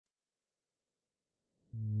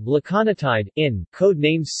Leconotide, in, code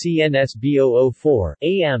names CNSB004,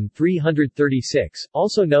 AM336,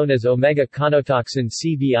 also known as omega-conotoxin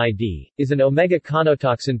CVID, is an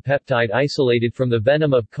omega-conotoxin peptide isolated from the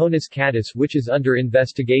venom of Conus catus which is under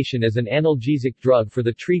investigation as an analgesic drug for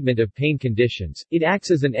the treatment of pain conditions. It acts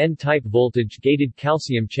as an N-type voltage-gated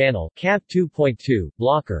calcium channel Cap 2.2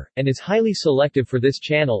 blocker, and is highly selective for this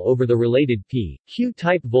channel over the related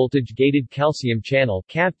P-Q-type voltage-gated calcium channel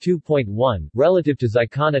Cap 2.1 relative to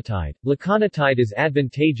Leconotide. Leconotide is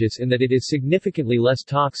advantageous in that it is significantly less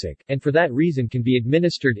toxic, and for that reason can be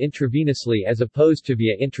administered intravenously as opposed to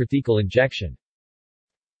via intrathecal injection.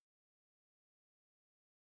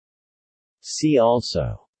 See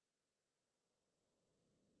also: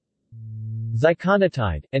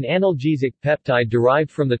 Leconotide, an analgesic peptide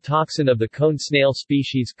derived from the toxin of the cone snail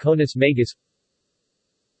species Conus magus.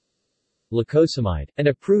 Lacosamide, an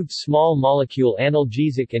approved small molecule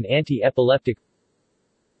analgesic and anti-epileptic.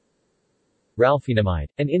 Ralfinamide,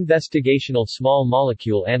 an investigational small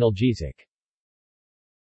molecule analgesic.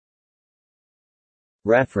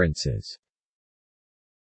 References